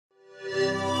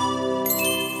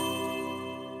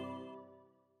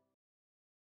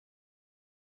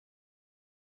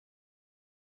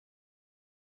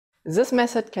This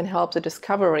method can help the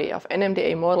discovery of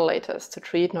NMDA modulators to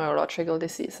treat neurological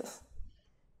diseases.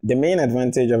 The main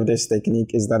advantage of this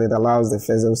technique is that it allows the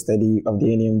further study of the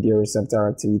NMDA receptor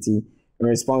activity in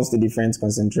response to different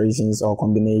concentrations or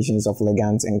combinations of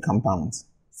ligands and compounds.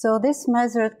 So this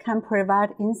method can provide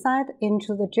insight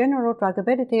into the general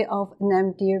druggability of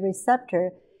NMDA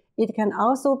receptor. It can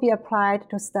also be applied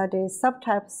to study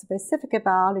subtype-specific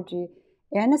biology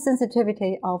and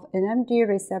sensitivity of NMDA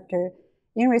receptor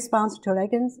in response to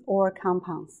ligands or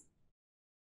compounds.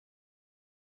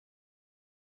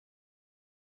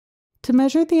 To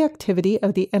measure the activity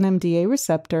of the NMDA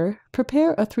receptor,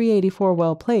 prepare a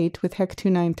 384-well plate with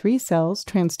HEC293 cells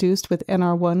transduced with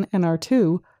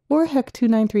NR1-NR2 or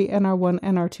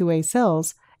HEC293-NR1-NR2A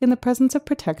cells in the presence of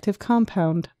protective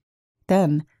compound.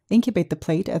 Then, incubate the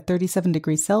plate at 37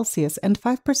 degrees Celsius and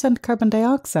 5% carbon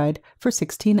dioxide for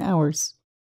 16 hours.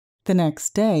 The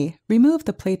next day, remove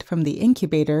the plate from the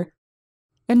incubator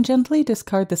and gently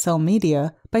discard the cell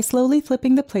media by slowly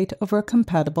flipping the plate over a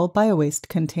compatible biowaste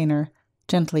container.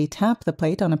 Gently tap the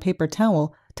plate on a paper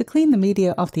towel to clean the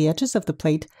media off the edges of the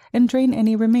plate and drain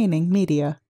any remaining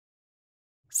media.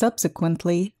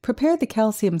 Subsequently, prepare the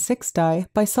calcium-6 dye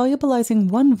by solubilizing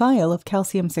 1 vial of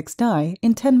calcium-6 dye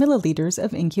in 10 milliliters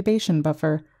of incubation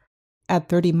buffer. Add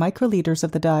 30 microliters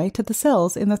of the dye to the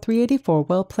cells in the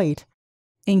 384-well plate.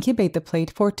 Incubate the plate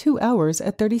for 2 hours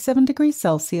at 37 degrees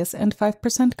Celsius and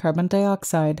 5% carbon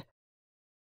dioxide.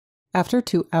 After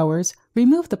 2 hours,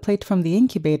 remove the plate from the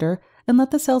incubator and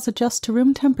let the cells adjust to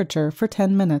room temperature for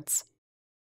 10 minutes.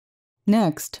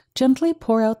 Next, gently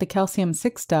pour out the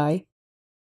calcium-6 dye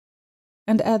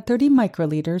and add 30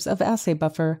 microliters of assay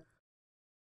buffer.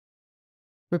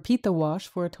 Repeat the wash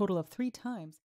for a total of 3 times.